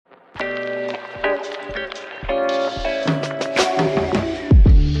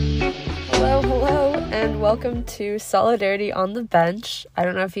welcome to Solidarity on the Bench. I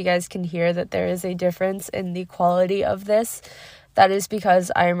don't know if you guys can hear that there is a difference in the quality of this. That is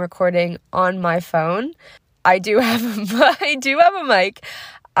because I am recording on my phone. I do have a mic.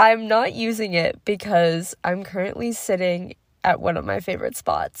 I'm not using it because I'm currently sitting at one of my favorite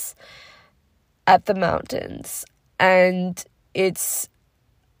spots at the mountains, and it's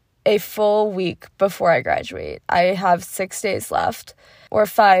a full week before I graduate. I have 6 days left, or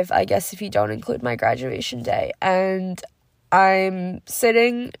 5, I guess, if you don't include my graduation day. And I'm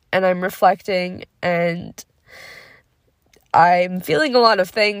sitting and I'm reflecting and I'm feeling a lot of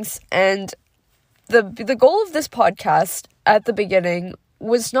things. And the goal of this podcast at the beginning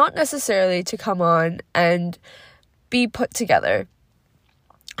was not necessarily to come on and be put together.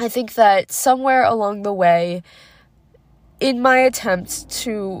 I think that somewhere along the way, in my attempt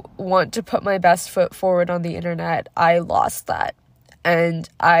to want to put my best foot forward on the internet, I lost that. And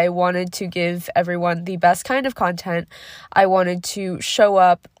I wanted to give everyone the best kind of content. I wanted to show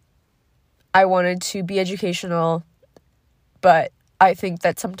up. I wanted to be educational. But I think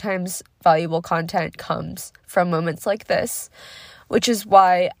that sometimes valuable content comes from moments like this, which is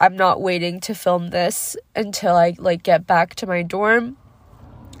why I'm not waiting to film this until I get back to my dorm.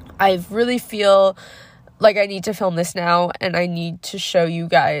 I really feel like I need to film this now, and I need to show you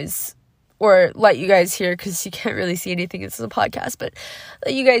guys, or let you guys hear, because you can't really see anything, this is a podcast, but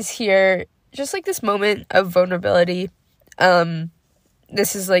let you guys hear just this moment of vulnerability.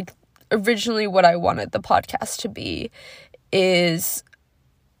 This is originally what I wanted the podcast to be, is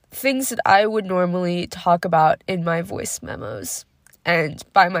things that I would normally talk about in my voice memos and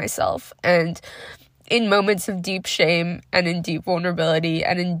by myself, and in moments of deep shame and in deep vulnerability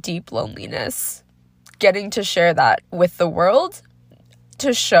and in deep loneliness. Getting to share that with the world,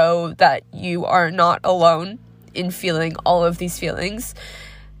 to show that you are not alone in feeling all of these feelings,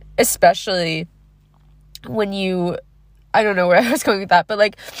 especially when I don't know where I was going with that,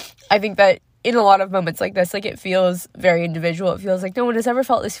 but I think that in a lot of moments like this, it feels very individual. It feels like no one has ever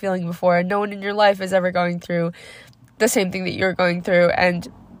felt this feeling before, and no one in your life is ever going through the same thing that you're going through,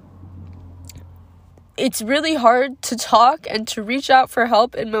 and it's really hard to talk and to reach out for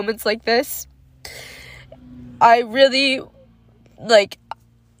help in moments like this. I really,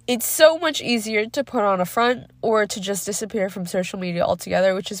 it's so much easier to put on a front or to just disappear from social media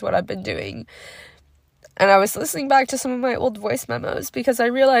altogether, which is what I've been doing. And I was listening back to some of my old voice memos because I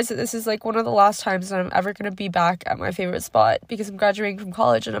realized that this is one of the last times that I'm ever going to be back at my favorite spot, because I'm graduating from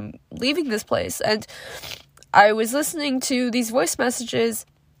college and I'm leaving this place. And I was listening to these voice memos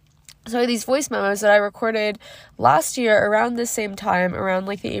that I recorded last year around the same time, around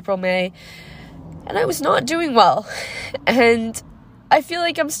the April, May, and I was not doing well. And I feel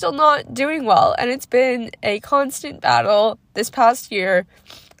like I'm still not doing well. And it's been a constant battle this past year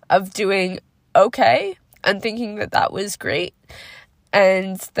of doing okay and thinking that that was great,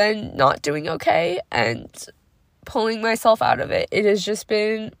 and then not doing okay and pulling myself out of it. It has just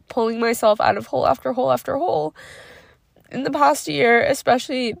been pulling myself out of hole after hole after hole in the past year,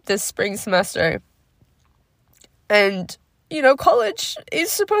 especially this spring semester. And college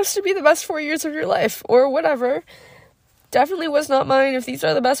is supposed to be the best 4 years of your life, or whatever. Definitely was not mine. If these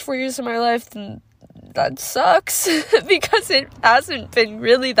are the best 4 years of my life, then that sucks, because it hasn't been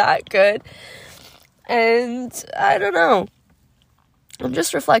really that good. And I don't know. I'm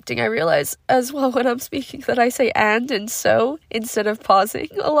just reflecting. I realize as well when I'm speaking that I say and so instead of pausing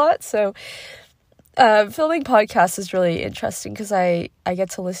a lot. So filming podcasts is really interesting because I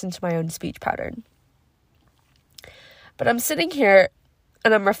get to listen to my own speech pattern. But I'm sitting here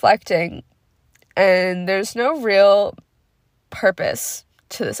and I'm reflecting, and there's no real purpose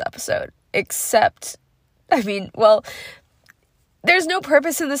to this episode, except, there's no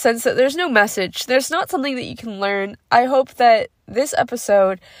purpose in the sense that there's no message. There's not something that you can learn. I hope that this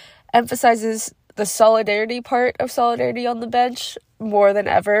episode emphasizes the solidarity part of Solidarity on the Bench more than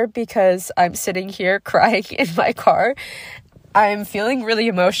ever, because I'm sitting here crying in my car. I'm feeling really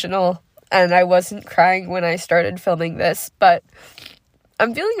emotional. And I wasn't crying when I started filming this, but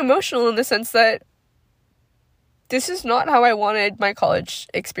I'm feeling emotional in the sense that this is not how I wanted my college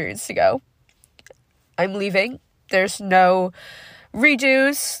experience to go. I'm leaving. There's no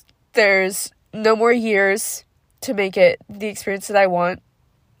redos. There's no more years to make it the experience that I want.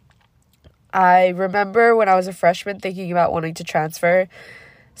 I remember when I was a freshman thinking about wanting to transfer.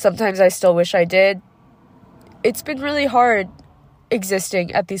 Sometimes I still wish I did. It's been really hard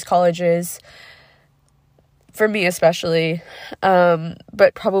existing at these colleges, for me especially,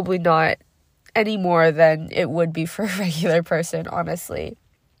 but probably not any more than it would be for a regular person, honestly.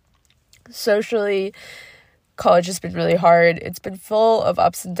 Socially, college has been really hard. It's been full of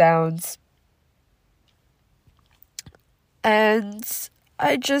ups and downs. And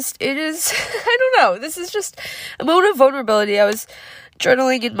it is, I don't know, this is just a moment of vulnerability. I was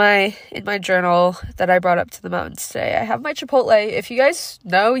journaling in my journal that I brought up to the mountains today. I have my Chipotle. If you guys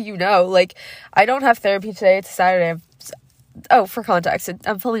know, you know, like, I don't have therapy today. It's Saturday. For context,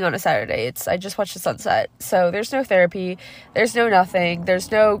 I'm filming on a Saturday. I just watched the sunset. So there's no therapy. There's no nothing. There's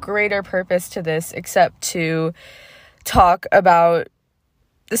no greater purpose to this except to talk about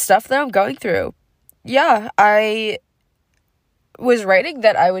the stuff that I'm going through. Yeah, I was writing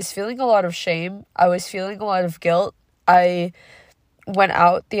that I was feeling a lot of shame. I was feeling a lot of guilt. I went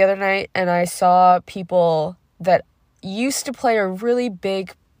out the other night and I saw people that used to play a really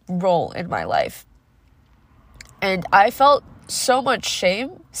big role in my life. And I felt so much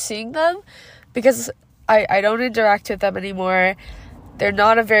shame seeing them because I don't interact with them anymore. They're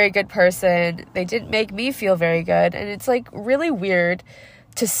not a very good person. They didn't make me feel very good. And it's like really weird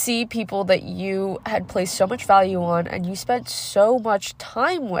to see people that you had placed so much value on and you spent so much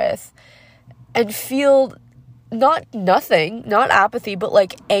time with and feel not apathy, but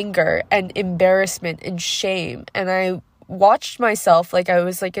like anger and embarrassment and shame. And I watched myself, like, I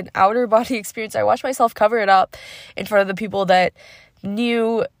was like an outer body experience. I watched myself cover it up in front of the people that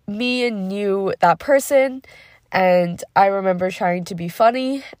knew me and knew that person. And I remember trying to be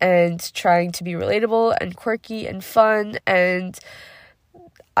funny and trying to be relatable and quirky and fun. And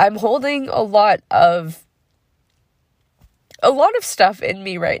I'm holding a lot of stuff in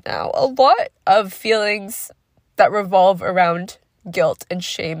me right now. A lot of feelings that revolve around guilt and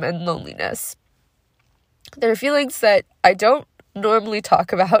shame and loneliness. There are feelings that I don't normally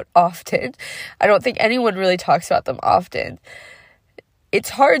talk about often. I don't think anyone really talks about them often. It's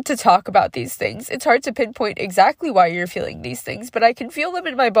hard to talk about these things. It's hard to pinpoint exactly why you're feeling these things, but I can feel them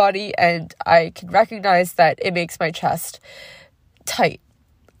in my body and I can recognize that it makes my chest tight.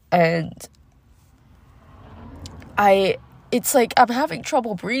 And it's like I'm having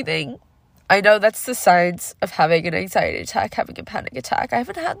trouble breathing. I know that's the signs of having an anxiety attack, having a panic attack. I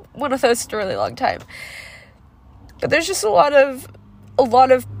haven't had one of those in a really long time. But there's just a lot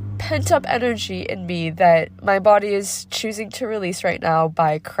of pent-up energy in me that my body is choosing to release right now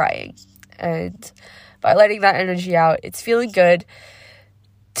by crying. And by letting that energy out, it's feeling good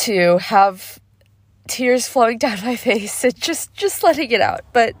to have tears flowing down my face and just letting it out.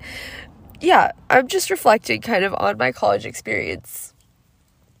 But yeah, I'm just reflecting kind of on my college experience.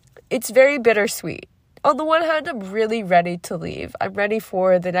 It's very bittersweet. On the one hand, I'm really ready to leave. I'm ready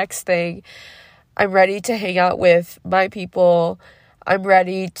for the next thing. I'm ready to hang out with my people. I'm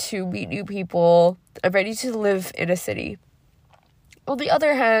ready to meet new people. I'm ready to live in a city. On the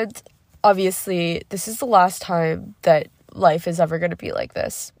other hand, obviously, this is the last time that life is ever going to be like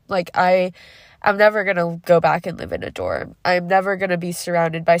this. Like, I'm never going to go back and live in a dorm. I'm never going to be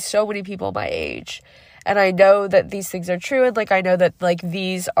surrounded by so many people my age. And I know that these things are true. And, like, I know that, like,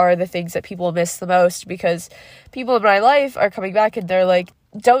 these are the things that people miss the most because people in my life are coming back and they're like,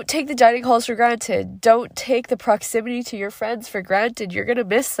 don't take the dining halls for granted. Don't take the proximity to your friends for granted. You're going to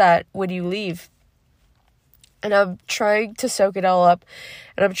miss that when you leave. And I'm trying to soak it all up.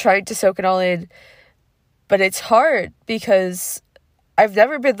 And I'm trying to soak it all in. But it's hard because I've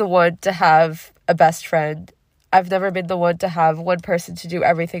never been the one to have a best friend. I've never been the one to have one person to do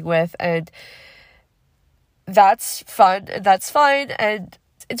everything with. And that's fun and that's fine. And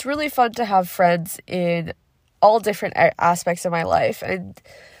it's really fun to have friends in all different aspects of my life and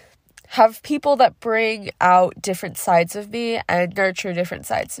have people that bring out different sides of me and nurture different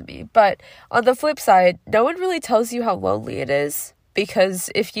sides of me. But on the flip side, no one really tells you how lonely it is,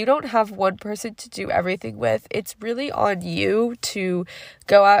 because if you don't have one person to do everything with, it's really on you to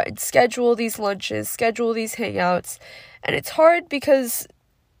go out and schedule these lunches, schedule these hangouts. And it's hard because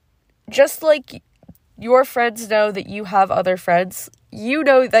just like your friends know that you have other friends, you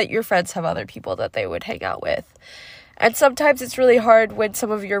know that your friends have other people that they would hang out with. And sometimes it's really hard when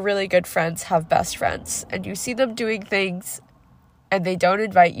some of your really good friends have best friends and you see them doing things and they don't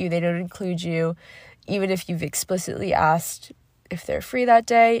invite you, they don't include you, even if you've explicitly asked if they're free that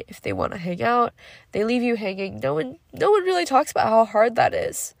day, if they want to hang out, they leave you hanging. No one really talks about how hard that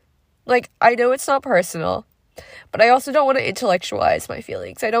is. Like, I know it's not personal, but I also don't want to intellectualize my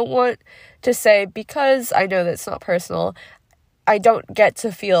feelings. I don't want to say, because I know that it's not personal, I don't get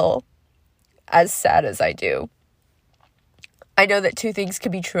to feel as sad as I do. I know that two things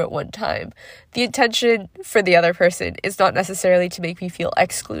can be true at one time. The intention for the other person is not necessarily to make me feel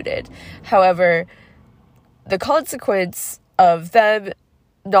excluded. However, the consequence of them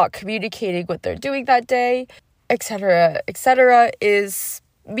not communicating what they're doing that day, etc., is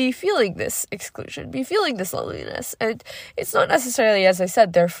me feeling this exclusion, me feeling this loneliness. And it's not necessarily, as I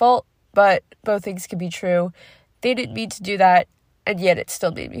said, their fault, but both things can be true. they didn't mean to do that, and yet it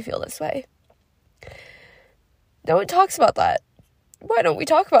still made me feel this way. No one talks about that. Why don't we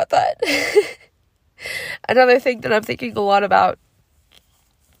talk about that? Another thing that I'm thinking a lot about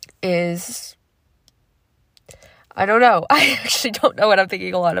is, I don't know. I actually don't know what I'm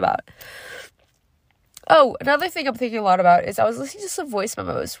thinking a lot about. Oh, another thing I'm thinking a lot about is I was listening to some voice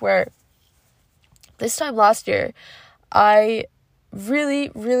memos where this time last year, I really,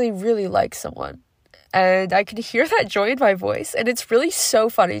 really, really like someone. And I can hear that joy in my voice. And it's really so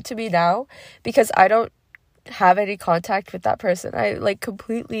funny to me now because I don't have any contact with that person. I like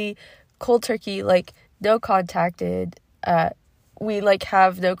completely cold turkey, like no contacted. We like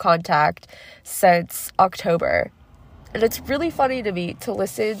have no contact since October. And it's really funny to me to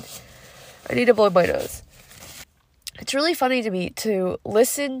listen. I need to blow my nose. It's really funny to me to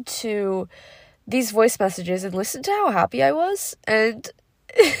listen to these voice messages and listen to how happy I was. And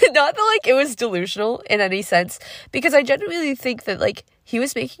not that like it was delusional in any sense, because I genuinely think that like he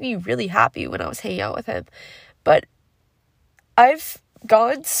was making me really happy when I was hanging out with him. But I've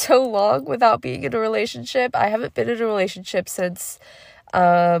gone so long without being in a relationship. I haven't been in a relationship since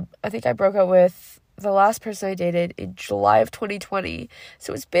I think I broke up with the last person I dated in July of 2020.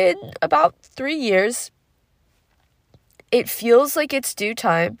 So it's been about 3 years. It feels like it's due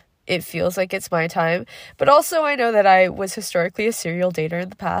time. It feels like it's my time. But also I know that I was historically a serial dater in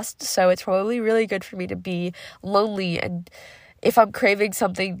the past. So it's probably really good for me to be lonely. And if I'm craving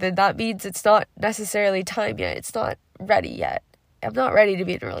something, then that means it's not necessarily time yet. It's not ready yet. I'm not ready to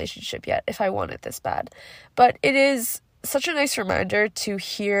be in a relationship yet if I want it this bad. But it is such a nice reminder to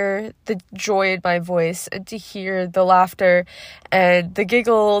hear the joy in my voice and to hear the laughter and the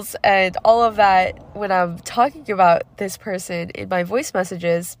giggles and all of that when I'm talking about this person in my voice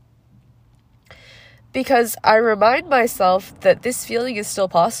messages, because I remind myself that this feeling is still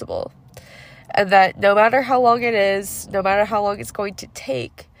possible and that no matter how long it is, no matter how long it's going to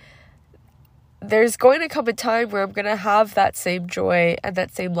take, there's going to come a time where I'm going to have that same joy and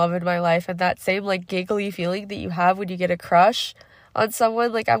that same love in my life and that same like giggly feeling that you have when you get a crush on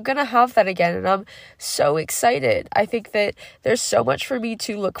someone. Like I'm going to have that again, and I'm so excited. I think that there's so much for me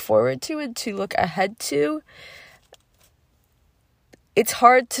to look forward to and to look ahead to. It's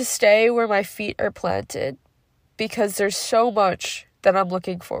hard to stay where my feet are planted because there's so much that I'm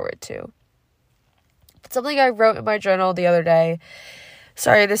looking forward to. It's something I wrote in my journal the other day.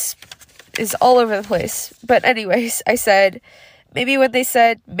 Sorry, this is all over the place. But anyways, I said, maybe when they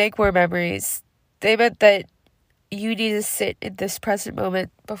said make more memories, they meant that you need to sit in this present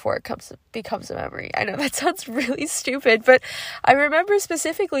moment before it becomes a memory. I know that sounds really stupid, but I remember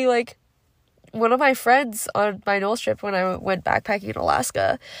specifically like one of my friends on my Knowles trip when I went backpacking in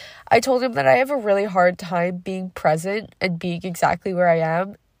Alaska, I told him that I have a really hard time being present and being exactly where I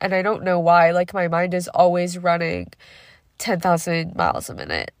am. And I don't know why, like my mind is always running 10,000 miles a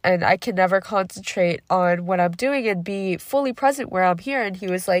minute and I can never concentrate on what I'm doing and be fully present where I'm here. And he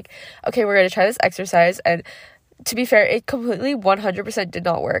was like, okay, we're going to try this exercise. And to be fair, it completely 100% did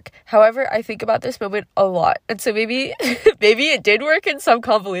not work. However, I think about this moment a lot. And so maybe it did work in some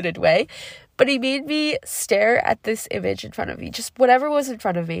convoluted way, but he made me stare at this image in front of me, just whatever was in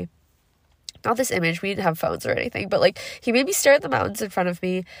front of me. Not this image, we didn't have phones or anything, but like he made me stare at the mountains in front of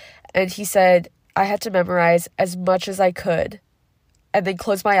me and he said, I had to memorize as much as I could and then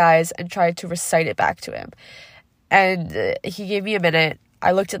close my eyes and try to recite it back to him. And he gave me a minute.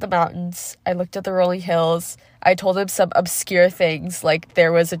 I looked at the mountains. I looked at the rolling hills. I told him some obscure things, like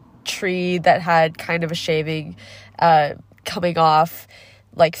there was a tree that had kind of a shaving coming off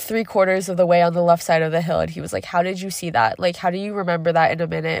like 3/4 of the way on the left side of the hill. And he was like, how did you see that? Like, how do you remember that in a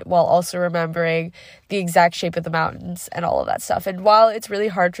minute while also remembering the exact shape of the mountains and all of that stuff? And while it's really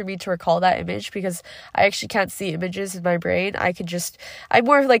hard for me to recall that image because I actually can't see images in my brain, I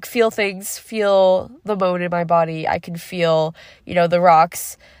more like feel things, feel the moan in my body. I can feel, the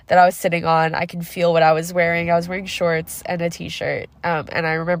rocks that I was sitting on. I can feel what I was wearing. I was wearing shorts and a t-shirt. And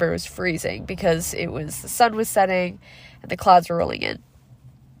I remember it was freezing because the sun was setting and the clouds were rolling in.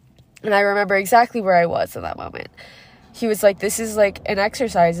 And I remember exactly where I was in that moment. He was like, this is like an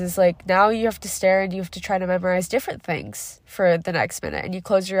exercise. It's like, now you have to stare and you have to try to memorize different things for the next minute. And you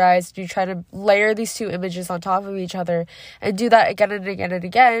close your eyes and you try to layer these two images on top of each other and do that again and again and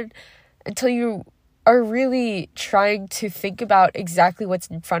again until you are really trying to think about exactly what's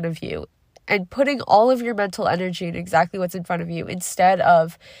in front of you and putting all of your mental energy in exactly what's in front of you instead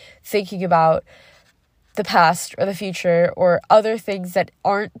of thinking about the past or the future or other things that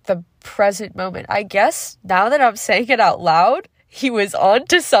aren't the present moment. I guess now that I'm saying it out loud, he was on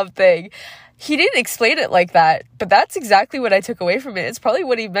to something. He didn't explain it like that, but that's exactly what I took away from it. It's probably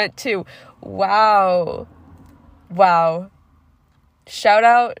what he meant too. Wow. Wow. Shout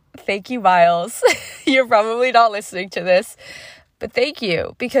out, thank you, Miles. You're probably not listening to this, but thank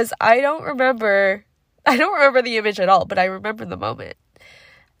you, because I don't remember the image at all, but I remember the moment.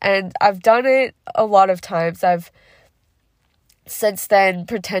 And I've done it a lot of times. I've since then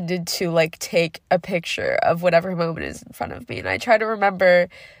pretended to like take a picture of whatever moment is in front of me, and I try to remember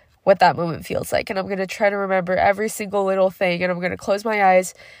what that moment feels like, and I'm going to try to remember every single little thing, and I'm going to close my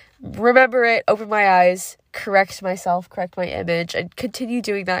eyes, remember it, open my eyes, correct myself, correct my image, and continue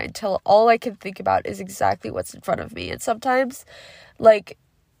doing that until all I can think about is exactly what's in front of me. And sometimes, like,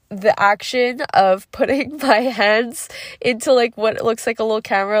 the action of putting my hands into like what looks like a little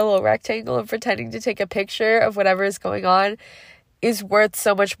camera, a little rectangle, and pretending to take a picture of whatever is going on is worth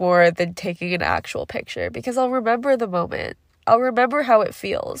so much more than taking an actual picture, because I'll remember the moment. I'll remember how it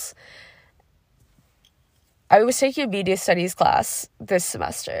feels. I was taking a media studies class this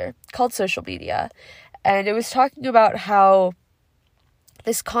semester called social media, and it was talking about how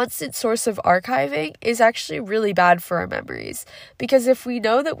this constant source of archiving is actually really bad for our memories. Because if we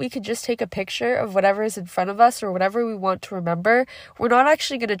know that we could just take a picture of whatever is in front of us or whatever we want to remember, we're not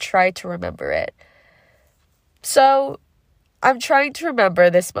actually going to try to remember it. So I'm trying to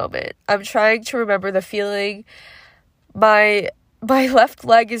remember this moment. I'm trying to remember the feeling. My left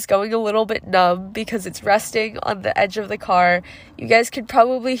leg is going a little bit numb because it's resting on the edge of the car. You guys can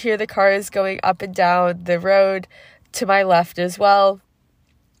probably hear the cars going up and down the road to my left as well.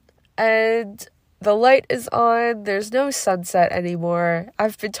 And the light is on. There's no sunset anymore.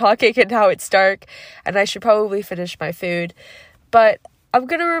 I've been talking and now it's dark, and I should probably finish my food. But I'm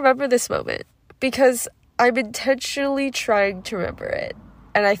going to remember this moment because I'm intentionally trying to remember it.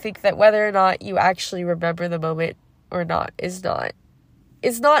 And I think that whether or not you actually remember the moment or not is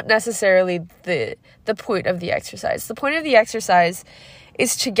not necessarily the point of the exercise. The point of the exercise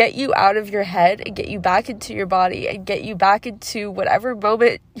is to get you out of your head and get you back into your body and get you back into whatever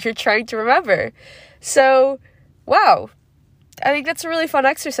moment you're trying to remember. So, wow. I think that's a really fun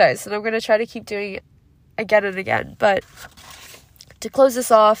exercise, and I'm going to try to keep doing it again and again. But to close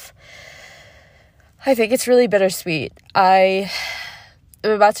this off, I think it's really bittersweet. I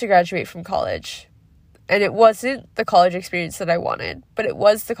am about to graduate from college. And it wasn't the college experience that I wanted, but it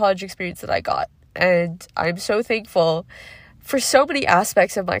was the college experience that I got. And I'm so thankful for so many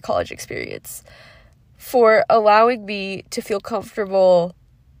aspects of my college experience, for allowing me to feel comfortable,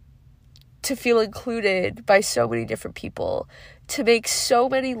 to feel included by so many different people, to make so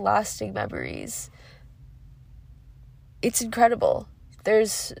many lasting memories. It's incredible.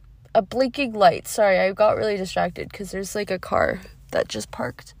 There's a blinking light. Sorry, I got really distracted because there's like a car that just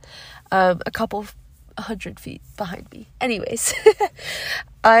parked a couple 100 feet behind me. Anyways,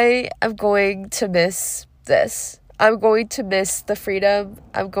 I am going to miss this. I'm going to miss the freedom.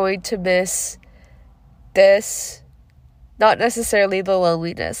 I'm going to miss this. Not necessarily the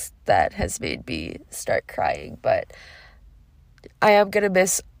loneliness that has made me start crying, but I am going to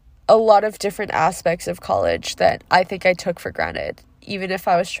miss a lot of different aspects of college that I think I took for granted, even if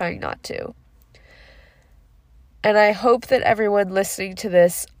I was trying not to. And I hope that everyone listening to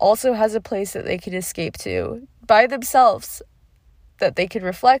this also has a place that they can escape to by themselves, that they can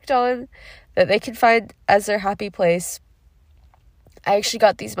reflect on, that they can find as their happy place. I actually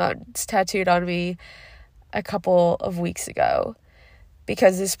got these mountains tattooed on me a couple of weeks ago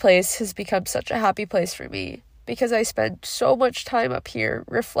because this place has become such a happy place for me, because I spend so much time up here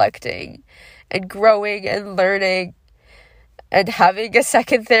reflecting and growing and learning and having a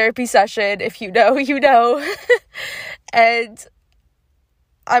second therapy session. If you know, you know. And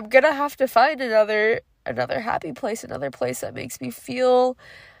I'm gonna have to find another happy place, another place that makes me feel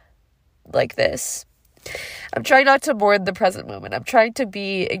like this. I'm trying not to mourn the present moment. I'm trying to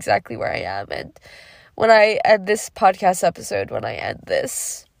be exactly where I am. And when I end this podcast episode, when I end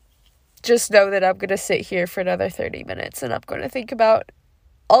this, just know that I'm gonna sit here for another 30 minutes and I'm gonna think about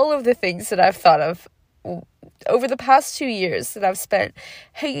all of the things that I've thought of over the past 2 years that I've spent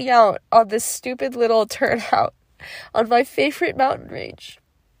hanging out on this stupid little turnout on my favorite mountain range.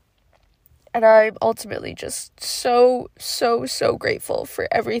 And I'm ultimately just so grateful for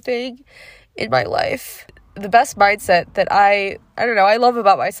everything in my life. The best mindset that I love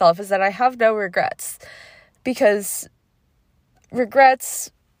about myself is that I have no regrets, because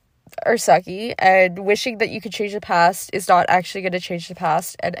regrets are sucky, and wishing that you could change the past is not actually going to change the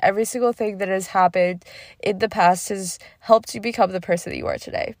past, and every single thing that has happened in the past has helped you become the person that you are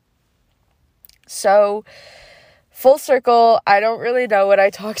today. So, full circle, I don't really know what I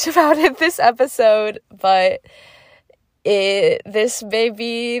talked about in this episode, but this may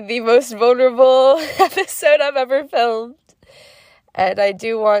be the most vulnerable episode I've ever filmed, and I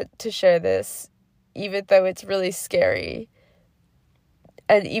do want to share this even though it's really scary.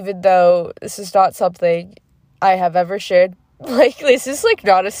 And even though this is not something I have ever shared, like, this is, like,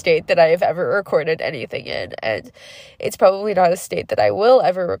 not a state that I have ever recorded anything in, and it's probably not a state that I will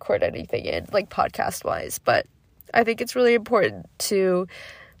ever record anything in, like, podcast-wise, but I think it's really important to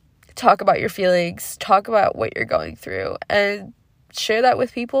talk about your feelings, talk about what you're going through, and share that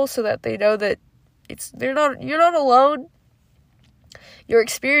with people so that they know that you're not alone. Your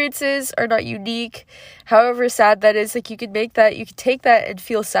experiences are not unique. However sad that is, like, you can take that and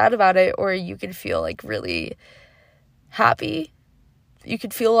feel sad about it, or you can feel, like, really happy. You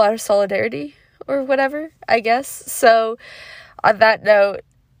can feel a lot of solidarity or whatever, I guess. So on that note,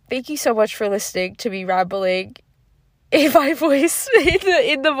 thank you so much for listening to me rambling in my voice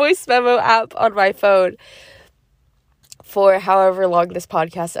in the voice memo app on my phone for however long this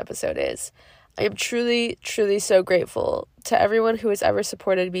podcast episode is. I am truly, truly so grateful to everyone who has ever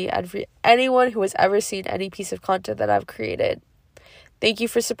supported me and for anyone who has ever seen any piece of content that I've created. Thank you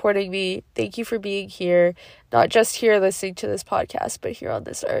for supporting me. Thank you for being here, not just here listening to this podcast, but here on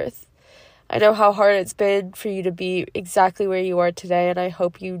this earth. I know how hard it's been for you to be exactly where you are today, and I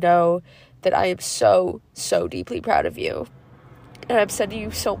hope you know that I am so, so deeply proud of you. And I'm sending you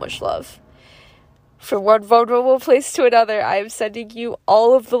so much love. From one vulnerable place to another, I am sending you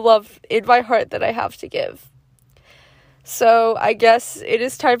all of the love in my heart that I have to give. So I guess it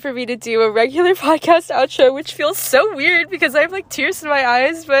is time for me to do a regular podcast outro, which feels so weird because I have, like, tears in my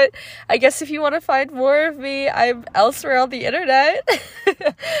eyes, but I guess if you want to find more of me, I'm elsewhere on the internet.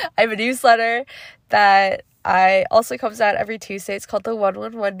 I have a newsletter that also comes out every Tuesday. It's called the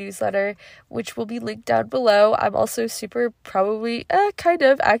 111 newsletter, which will be linked down below. I'm also super probably kind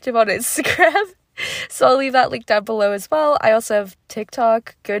of active on Instagram. So I'll leave that link down below as well. I also have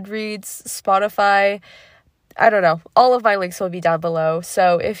TikTok, Goodreads, Spotify. I don't know. All of my links will be down below.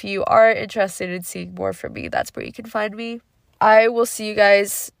 So if you are interested in seeing more from me, that's where you can find me. I will see you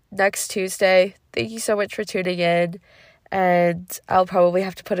guys next Tuesday. Thank you so much for tuning in. And I'll probably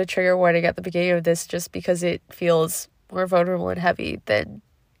have to put a trigger warning at the beginning of this just because it feels more vulnerable and heavy than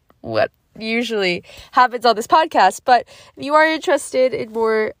what usually happens on this podcast. But if you are interested in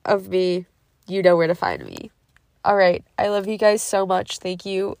more of me, you know where to find me. All right. I love you guys so much. Thank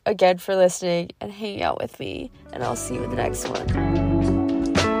you again for listening and hanging out with me. And I'll see you in the next one.